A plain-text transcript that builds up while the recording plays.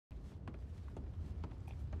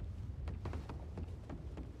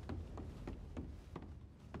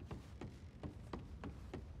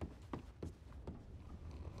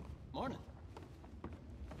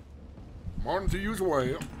Morning to you as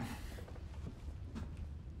well.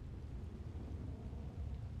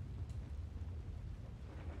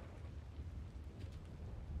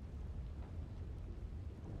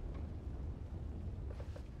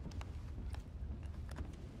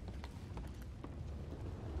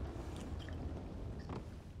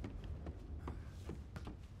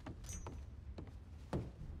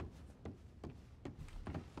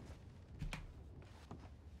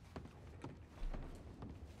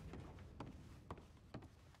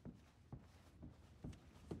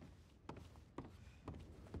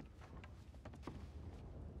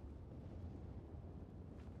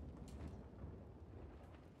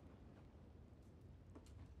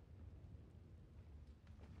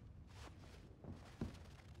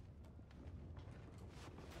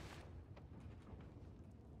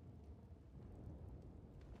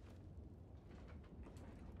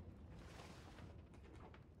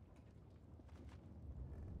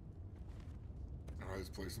 Let's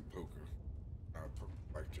play some poker.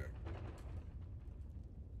 Blackjack.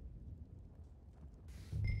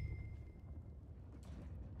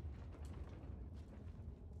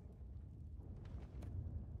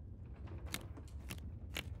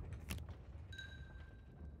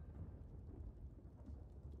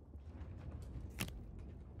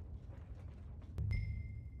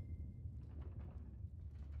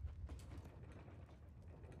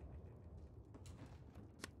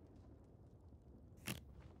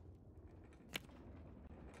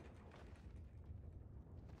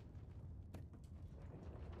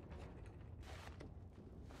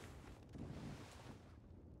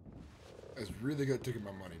 It's really good taking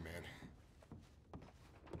my money, man.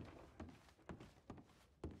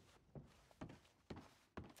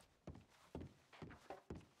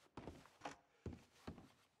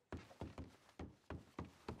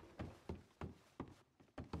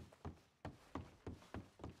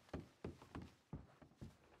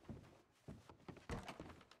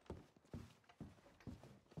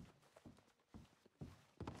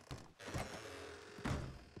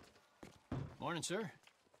 Morning, sir.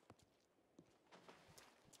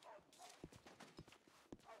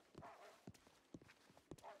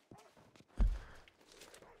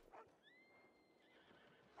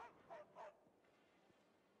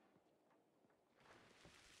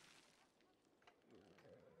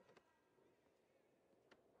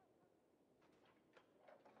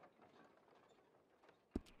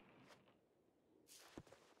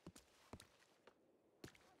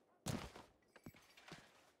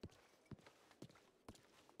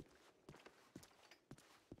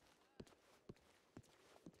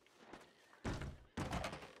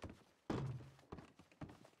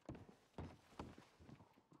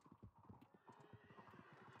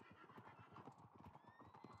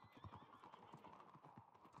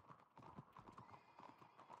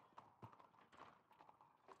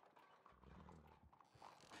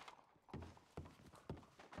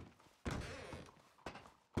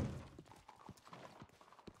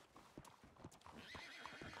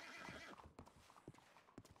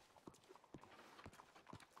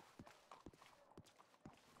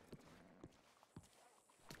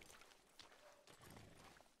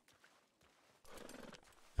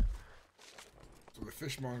 So the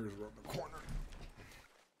fishmongers were up the corner.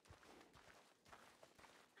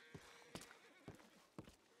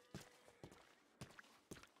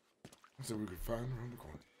 So we could find around the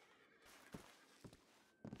corner.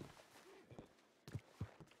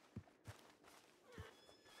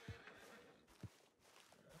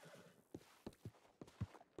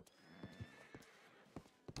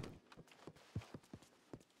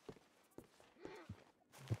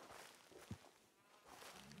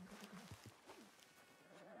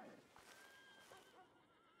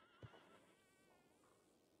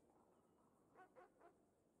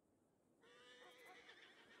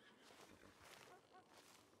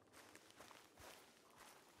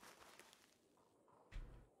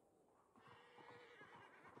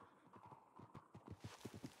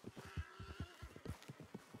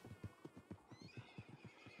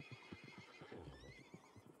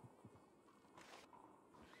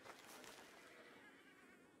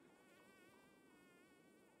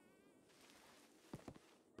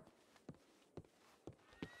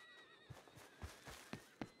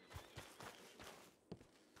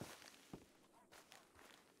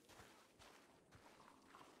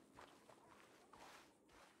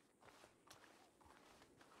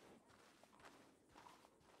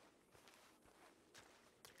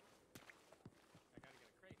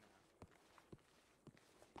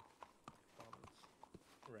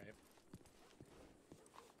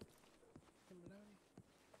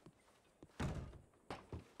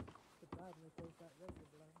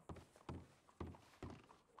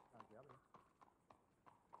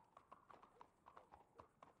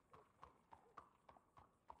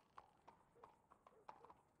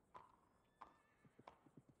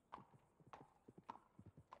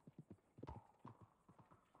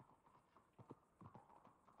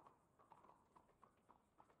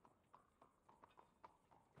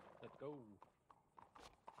 go.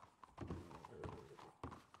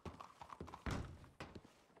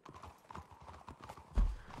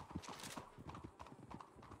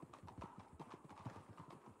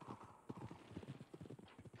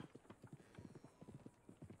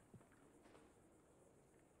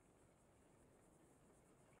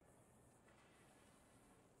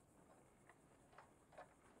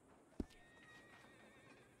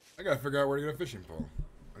 I gotta figure out where to get a fishing pole.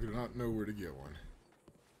 I do not know where to get one.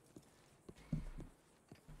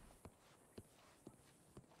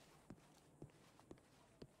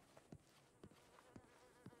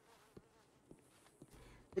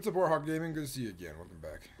 What's up, Warhawk Gaming? Good to see you again. Welcome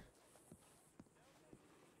back.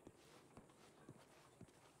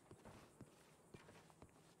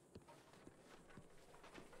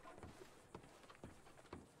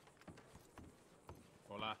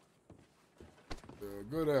 Hola.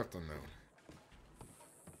 Good afternoon.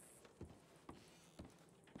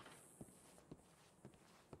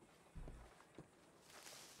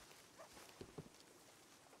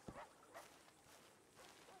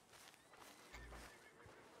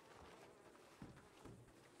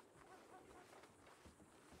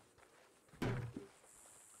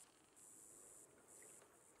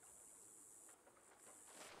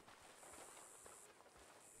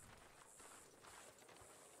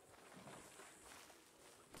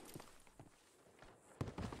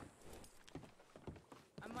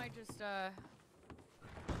 I might just,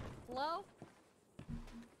 hello?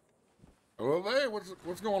 Hello there.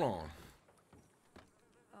 What's going on?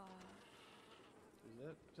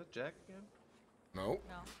 Is that Jack again? No.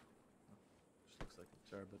 No. Just looks like it.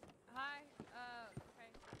 Sorry, but Hi, okay,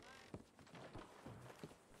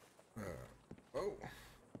 hi. Oh.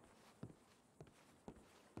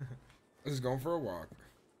 This is going for a walk.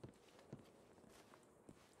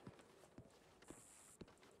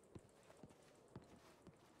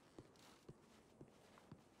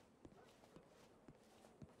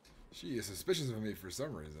 She is suspicious of me for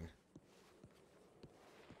some reason.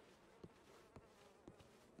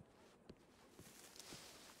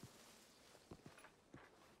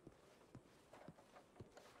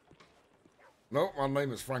 Nope, my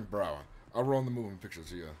name is Frank Brower. I run the moving pictures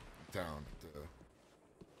here in town at the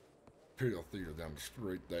Imperial Theater down the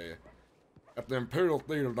street there. At the Imperial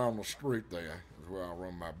Theater down the street there is where I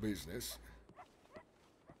run my business.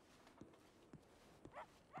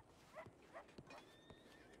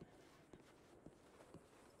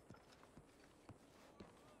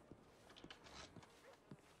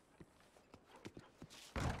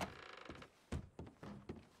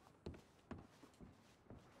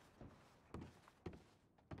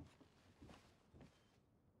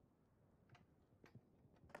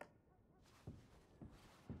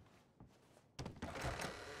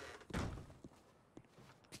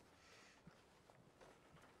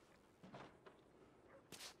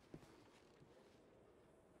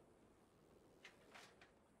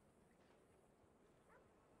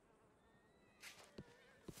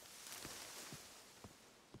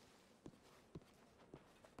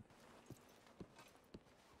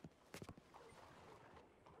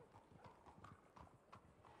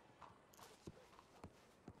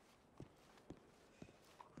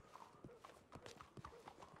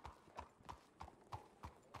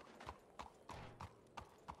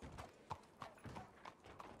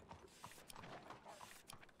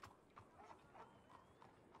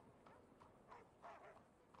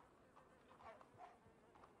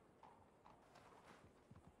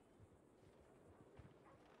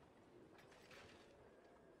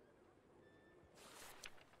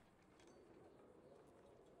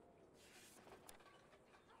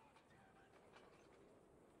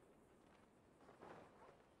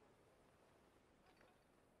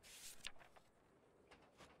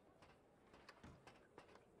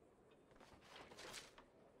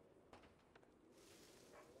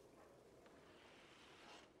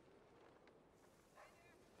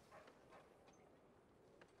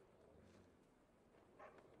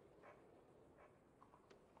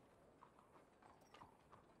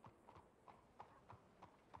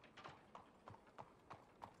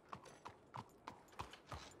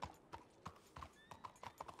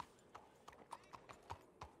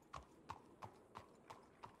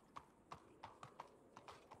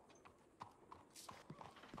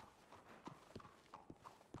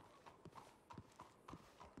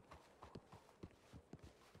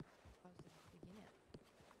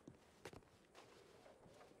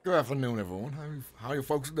 Good afternoon, everyone. How you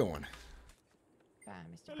folks doing? Fine,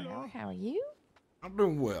 Mr. Brower, how are you? I'm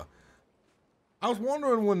doing well. I was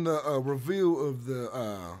wondering when the review of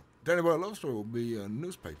the Danny Boy Love Story will be a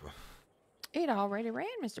newspaper. It already ran,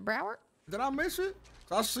 Mr. Brower. Did I miss it?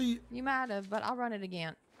 I see. You might have, but I'll run it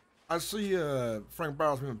again. I see Frank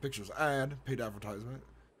Brower's moving pictures ad, paid advertisement.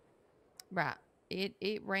 Right.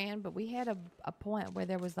 It ran, but we had a point where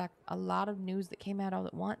there was like a lot of news that came out all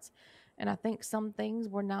at once. And I think some things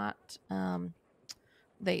were not,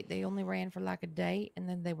 they only ran for like a day and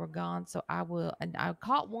then they were gone. So I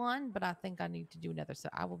caught one, but I think I need to do another. So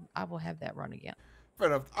I will have that run again. Fair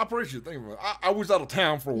enough. I appreciate it. Thank you. I was out of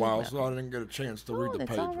town for a while, so I didn't get a chance to read the that's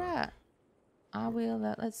page. All right. I will.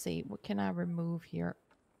 Let's see. What can I remove here?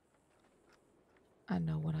 I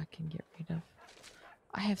know what I can get rid of.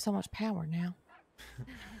 I have so much power now.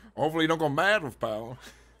 Hopefully you don't go mad with power.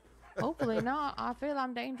 Hopefully not. I feel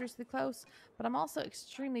I'm dangerously close, but I'm also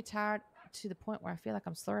extremely tired to the point where I feel like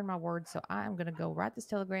I'm slurring my words. So I am going to go write this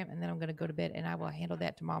telegram and then I'm going to go to bed and I will handle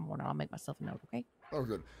that tomorrow morning. I'll make myself a note, okay? Oh,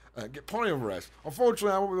 good. Get plenty of rest.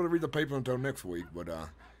 Unfortunately, I won't be able to read the paper until next week, but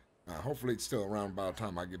hopefully it's still around by the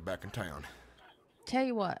time I get back in town. Tell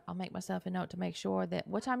you what, I'll make myself a note to make sure that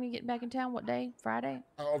what time you get back in town? What day? Friday?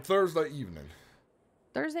 Thursday evening.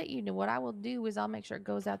 Thursday evening. What I will do is I'll make sure it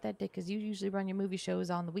goes out that day because you usually run your movie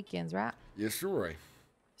shows on the weekends, right? Yes, sure.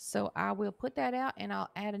 So I will put that out and I'll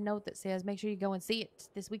add a note that says make sure you go and see it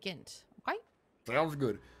this weekend. Okay? Sounds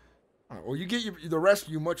good. All right, well, you get the rest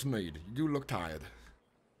you much need. You do look tired.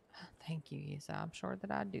 Thank you. Yes, I'm sure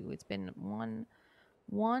that I do. It's been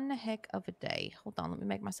one heck of a day. Hold on, let me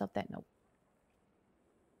make myself that note.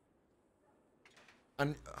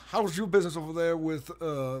 And how's your business over there with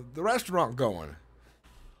the restaurant going?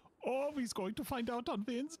 Oh, he's going to find out on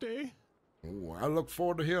Wednesday. Ooh, I look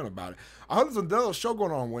forward to hearing about it. I heard there's another show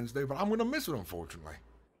going on Wednesday, but I'm going to miss it, unfortunately.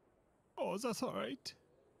 Oh, that's all right.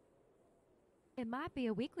 It might be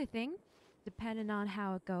a weekly thing, depending on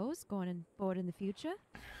how it goes going forward in the future.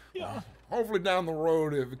 Yeah. Hopefully down the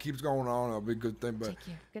road, if it keeps going on, it'll be a good thing. But Take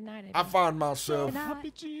care. Good night, I everyone. find myself...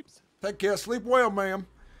 Happy Jeeps. Take care. Sleep well, ma'am.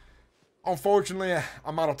 Unfortunately,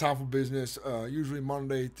 I'm out of time for business, usually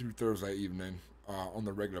Monday through Thursday evening on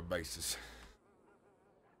the regular basis.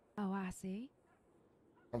 Oh, I see.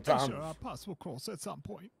 I'm Sometimes, sure our paths will cross at some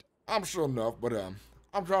point. I'm sure enough, but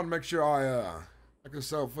I'm trying to make sure I make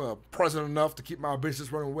myself present enough to keep my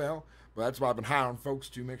business running well. But that's why I've been hiring folks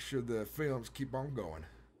to make sure the films keep on going.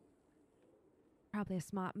 Probably a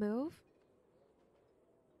smart move.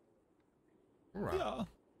 All right. Yeah.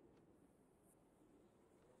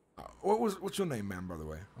 What's your name, ma'am, by the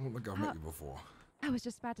way? I don't think I've met you before. I was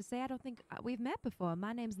just about to say, I don't think we've met before.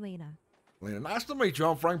 My name's Lena. Lena, nice to meet you.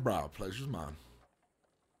 I'm Frank Brower. Pleasure's mine.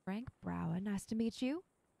 Frank Brower, nice to meet you.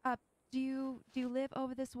 Do you live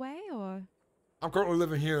over this way, or? I'm currently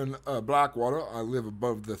living here in Blackwater. I live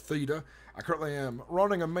above the theater. I currently am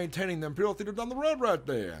running and maintaining the Imperial Theater down the road right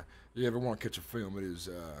there. If you ever want to catch a film, it is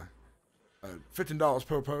 $15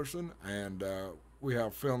 per person, and we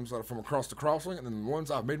have films that are from across the crossing, and then the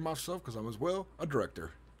ones I've made myself because I'm as well a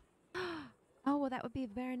director. Oh, well, that would be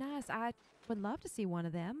very nice. I would love to see one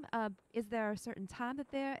of them. Is there a certain time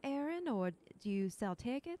that they're airing, or do you sell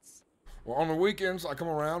tickets? Well, on the weekends, I come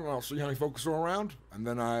around and I'll see how many folks are around, and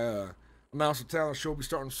then I announce the talent show will be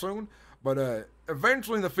starting soon. But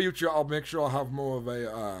eventually in the future, I'll make sure I'll have more of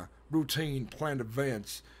a routine planned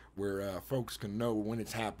events where folks can know when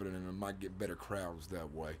it's happening, and it might get better crowds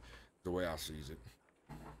that way, the way I sees it.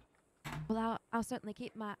 Well, I'll certainly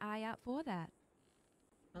keep my eye out for that.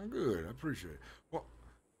 Oh, good. I appreciate it. Well,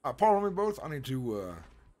 pardon me both. I need to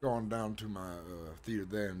go on down to my theater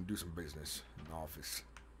there and do some business in the office.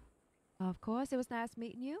 Of course, it was nice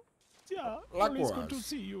meeting you. Yeah. Likewise. Always good to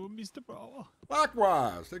see you, Mr. Brower.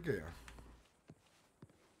 Likewise. Take care.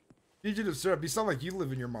 Need you to, sir, you sound like you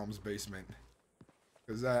live in your mom's basement.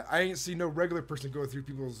 Because I ain't seen no regular person go through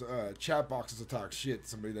people's chat boxes to talk shit to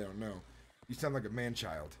somebody they don't know. You sound like a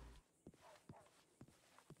man-child.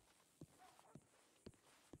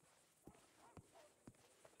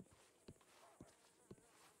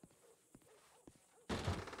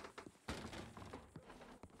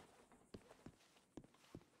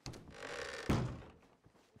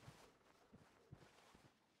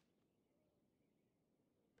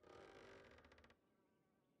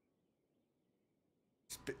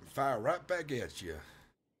 Spitting fire right back at you,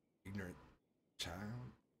 ignorant child.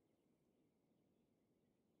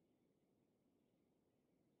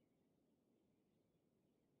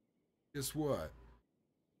 Guess what?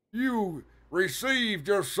 You received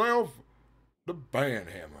yourself the band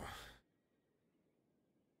hammer.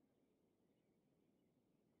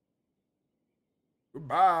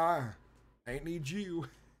 Goodbye. Ain't need you.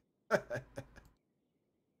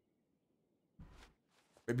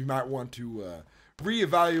 Maybe you might want to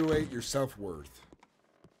reevaluate your self-worth.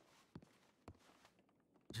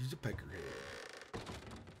 She's a peckerhead.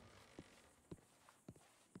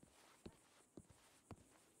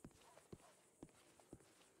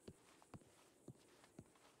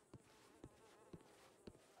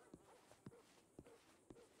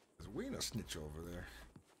 We ain't a snitch over there.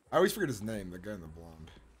 I always forget his name, the guy in the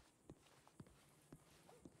blonde.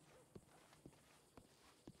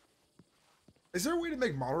 Is there a way to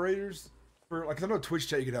make moderators? For, like, I know Twitch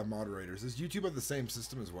chat you could have moderators. Does YouTube have the same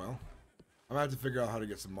system as well? I'm gonna have to figure out how to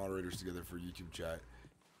get some moderators together for YouTube chat.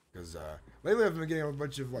 Because lately I've been getting a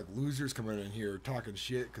bunch of like losers coming in here talking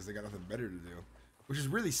shit because they got nothing better to do. Which is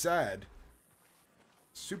really sad.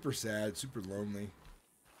 Super sad, super lonely.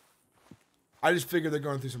 I just figure they're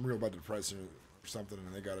going through some real bad depression or something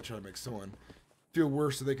and they gotta try to make someone feel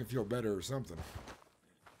worse so they can feel better or something.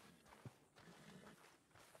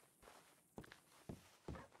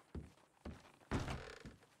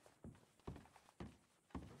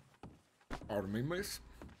 Pardon me, miss.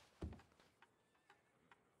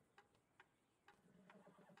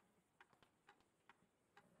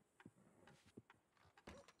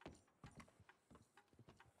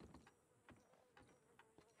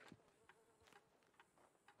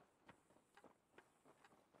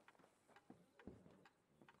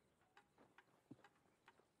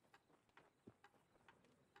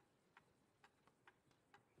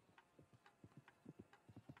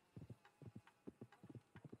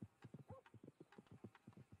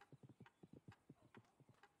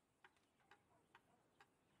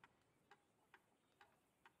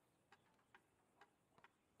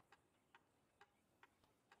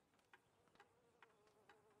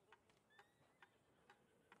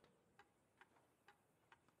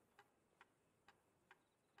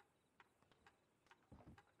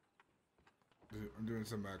 I'm doing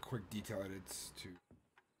some quick detail edits to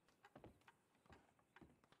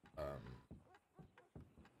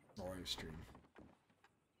the live stream.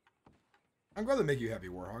 I'm glad to make you happy,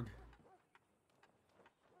 Warhog.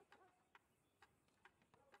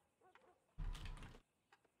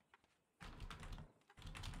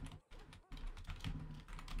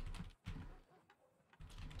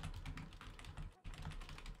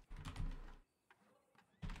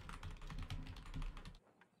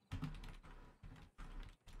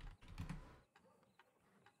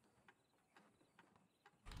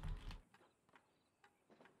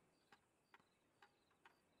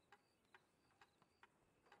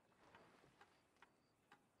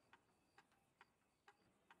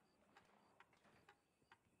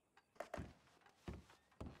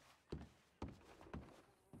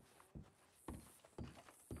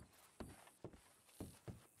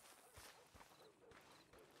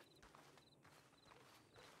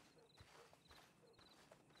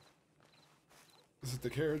 Is it the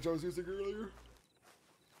carriage I was using earlier?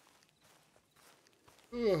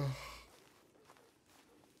 Ugh.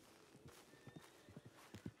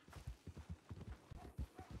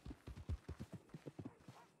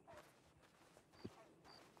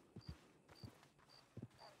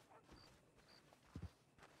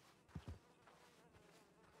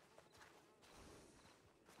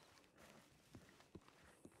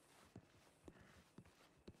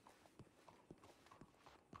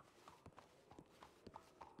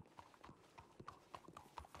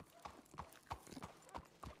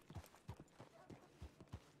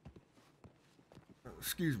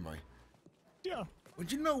 Excuse me. Yeah.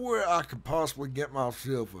 Would you know where I could possibly get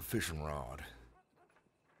myself a fishing rod?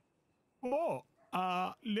 Oh,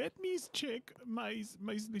 let me check my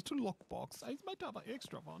little lockbox. I might have an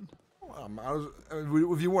extra one. Well,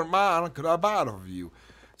 if you wouldn't mind, could I buy it off of you?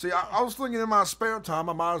 See, I was thinking in my spare time,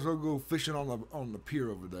 I might as well go fishing on the pier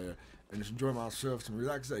over there and just enjoy myself some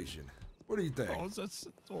relaxation. What do you think?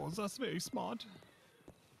 That's very smart.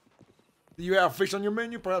 Do you have fish on your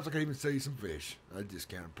menu? Perhaps I can even sell you some fish at a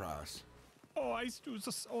discounted price. Oh, I do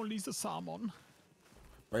only the salmon.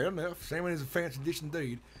 Fair enough. Salmon is a fancy dish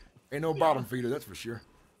indeed. Ain't no bottom feeder, that's for sure.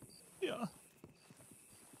 Yeah.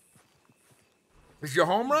 Is your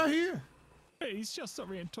home right here? Hey, it's just a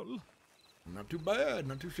rental. Not too bad,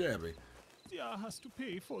 not too shabby. Yeah, has to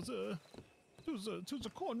pay for the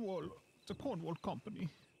Cornwall company.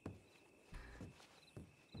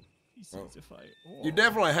 He says Well, if I You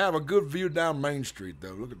definitely have a good view down Main Street,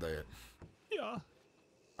 though. Look at that. yeah.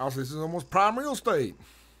 Also, this is almost prime real estate.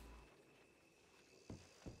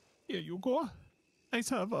 Here you go. I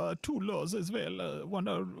have two laws as well. One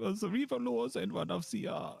of the river laws and one of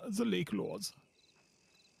the lake laws.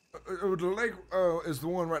 The lake is the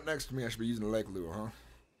one right next to me. I should be using the lake lure, huh?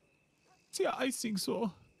 Yeah, I think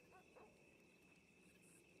so.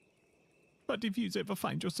 But if you ever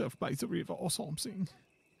find yourself by the river or something,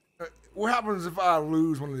 What happens if I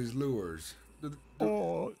lose one of these lures?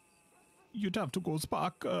 or you'd have to go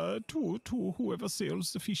back to whoever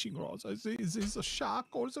sells the fishing rods. There's a shark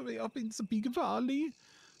all the way up in the big valley.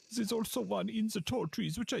 There's also one in the tall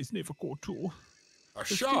trees, which I never go to. A It's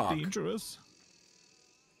too shark? dangerous.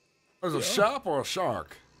 There's a Yeah. shop or a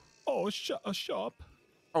shark? Oh, a shop.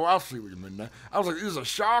 Oh, I'll see what you mean now. I was like, there's a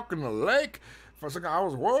shark in the lake? For a second, I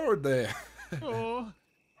was worried there. Oh.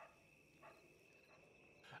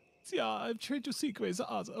 Yeah, I've tried to see where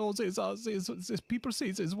there's people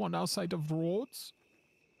say there's one outside of Rhodes.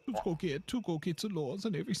 To go get the laws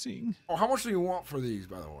and everything. Oh, how much do you want for these,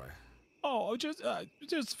 by the way? Oh, just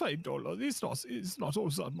 $5. It's not all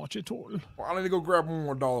that much at all. Well, I need to go grab one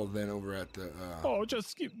more dollar then over at the, Oh,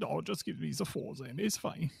 just give me the 4 then. It's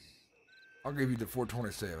fine. I'll give you the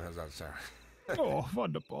 427. How's that sound? Oh,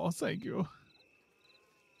 wonderful. Thank you.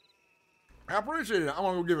 I appreciate it. I'm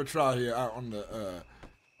gonna go give it a try here out on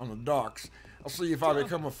the docks. I'll see if I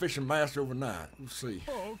become a fishing master overnight. We'll see.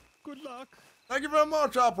 Oh, good luck. Thank you very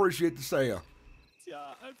much. I appreciate the sale. Yeah,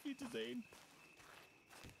 auf Wiedersehen.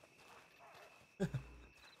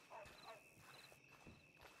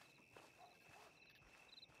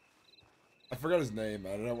 I forgot his name,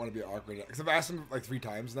 man. I don't want to be awkward. Because I've asked him like 3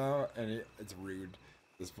 times now, and it's rude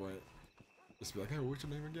at this point. Just be like, hey, what's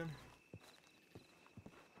your name again?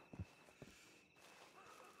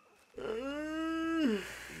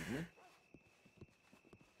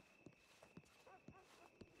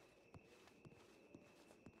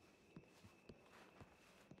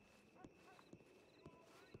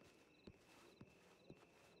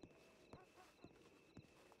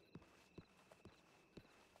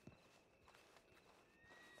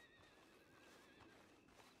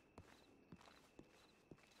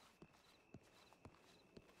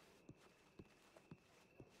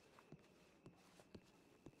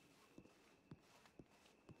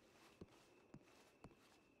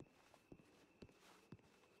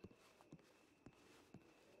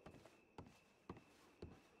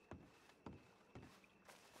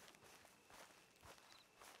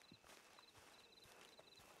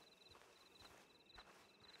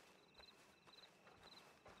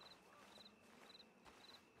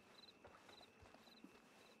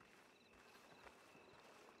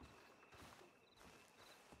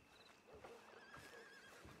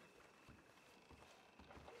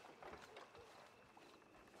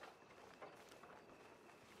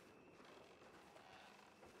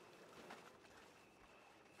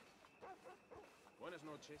 Buenas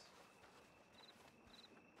noches.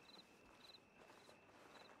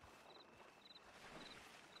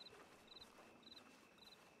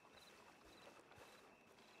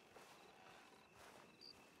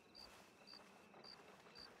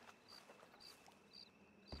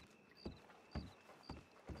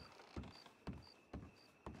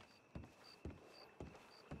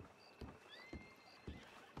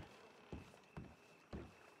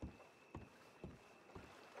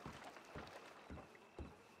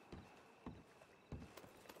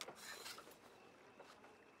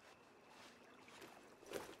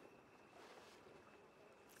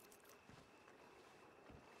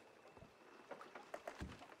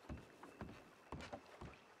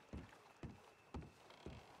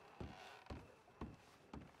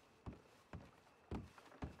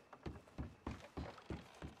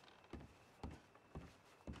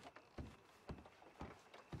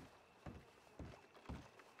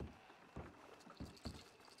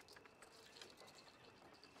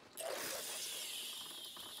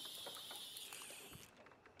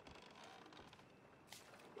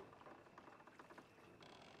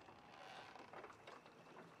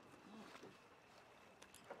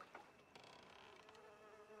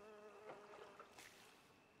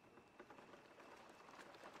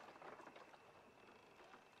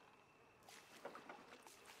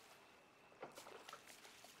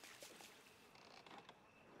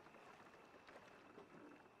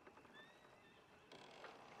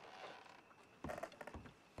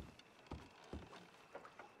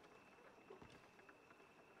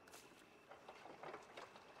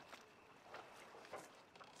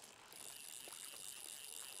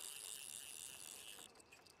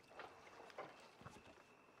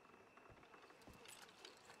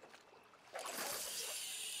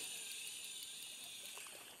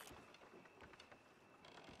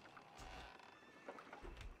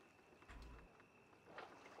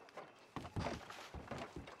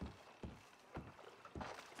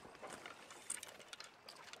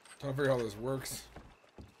 Trying to figure out how this works.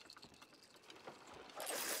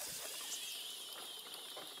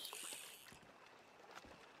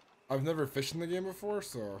 I've never fished in the game before,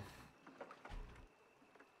 so...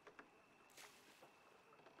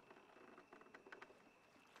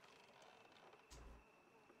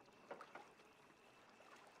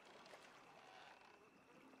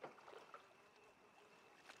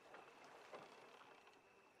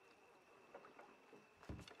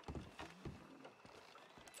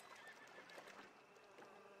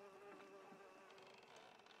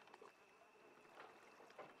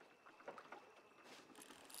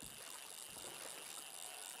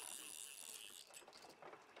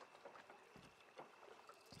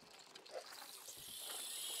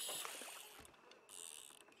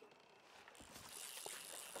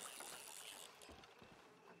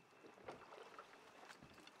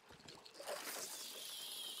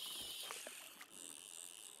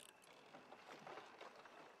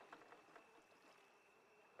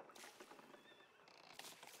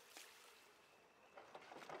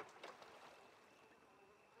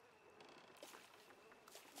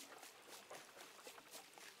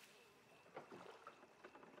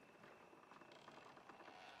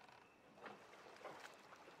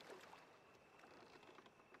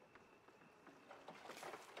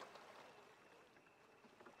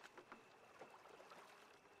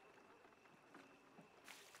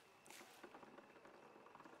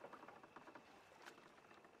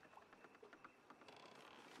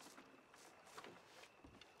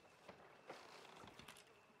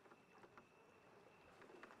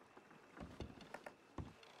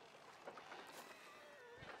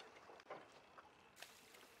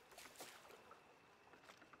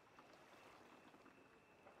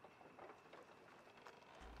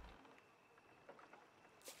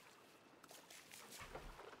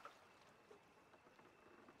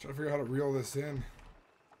 Trying to figure out how to reel this in.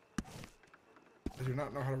 I do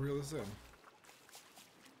not know how to reel this in.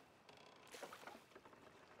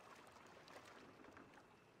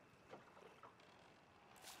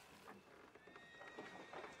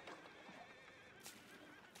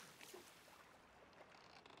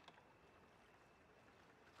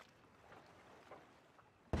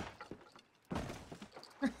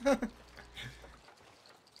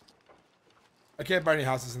 I can't buy any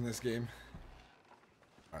houses in this game.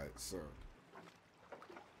 Alright, so.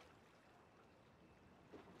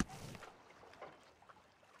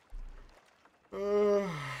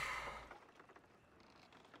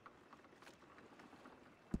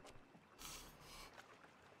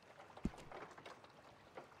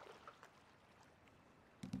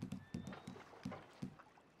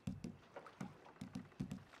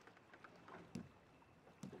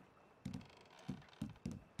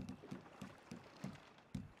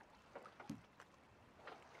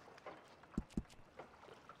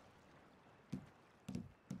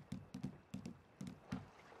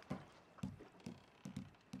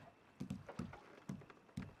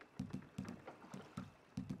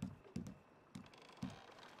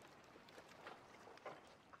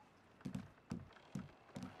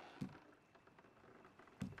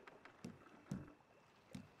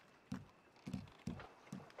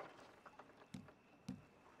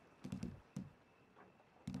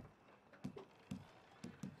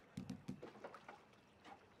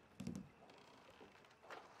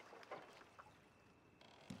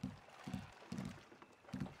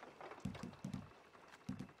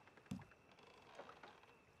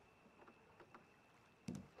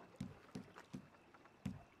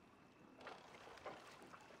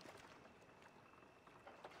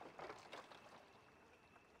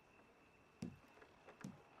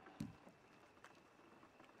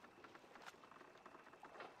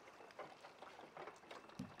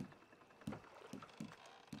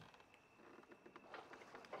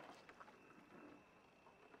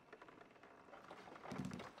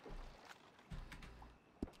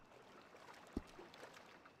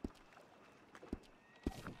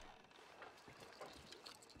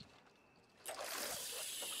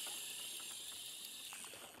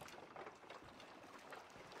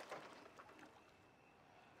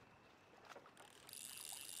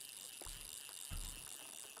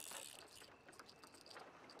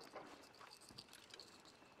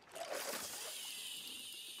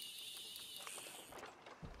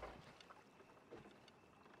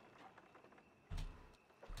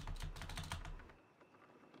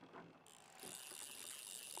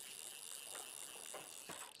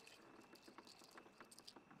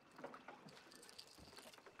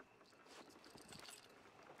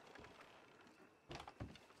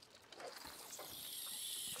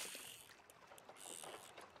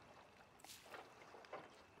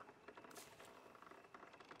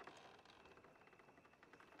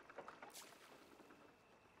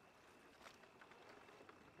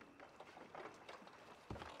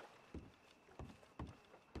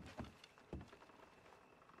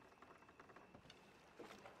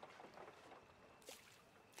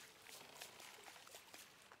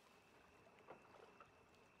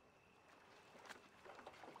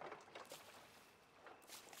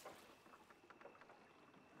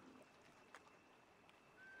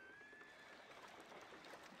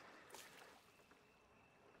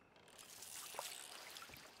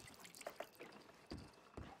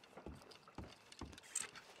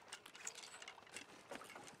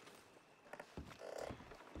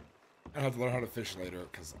 I have to learn how to fish later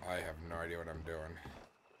because I have no idea what I'm doing.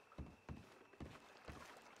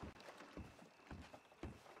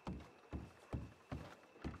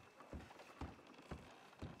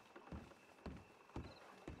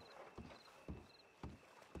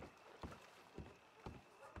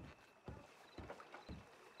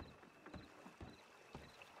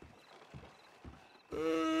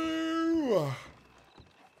 Ooh.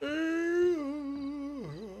 Ooh.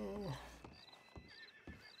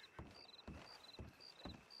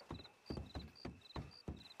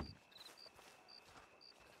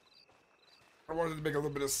 I wanted to make a little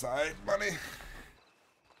bit of side money.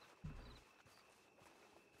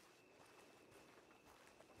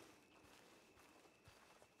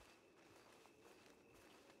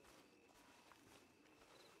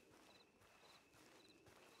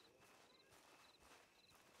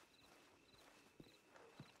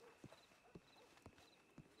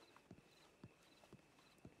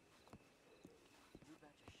 New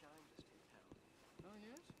batch of shine just hit town. Oh,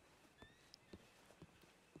 yes?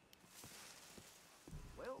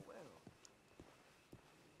 Well, well.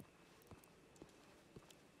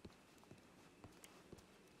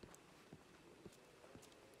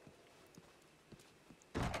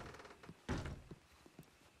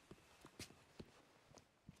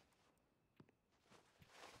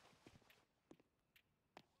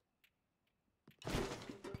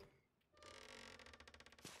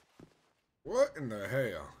 What in the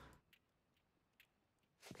hell?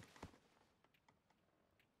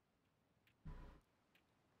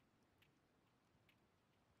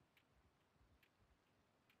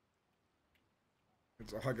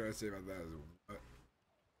 It's all I gotta say about that is what?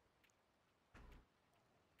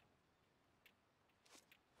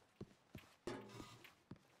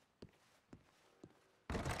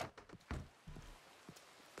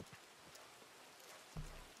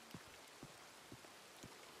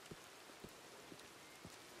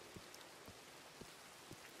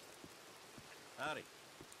 Howdy.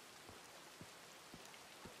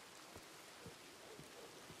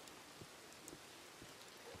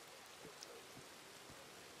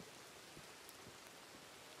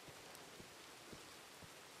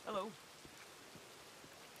 Hello.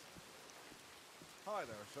 Hi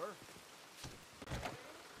there, sir.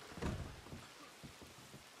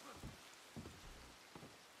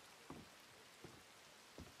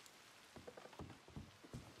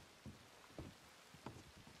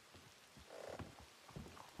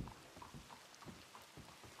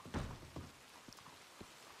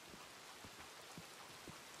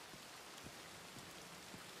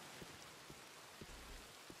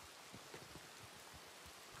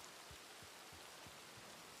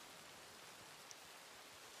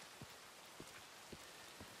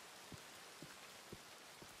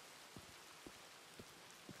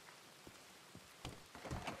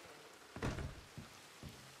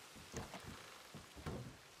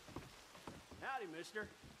 Howdy, mister.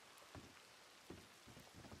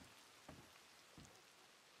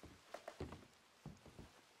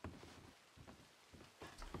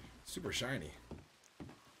 Super shiny.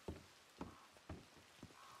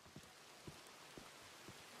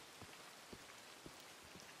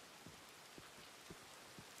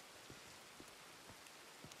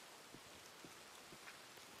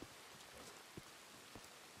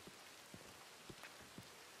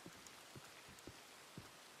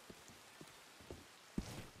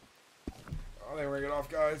 I think we're gonna get off,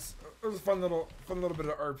 guys. It was a fun little bit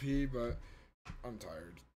of RP, but I'm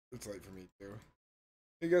tired. It's late for me too.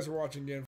 Thank you guys for watching again.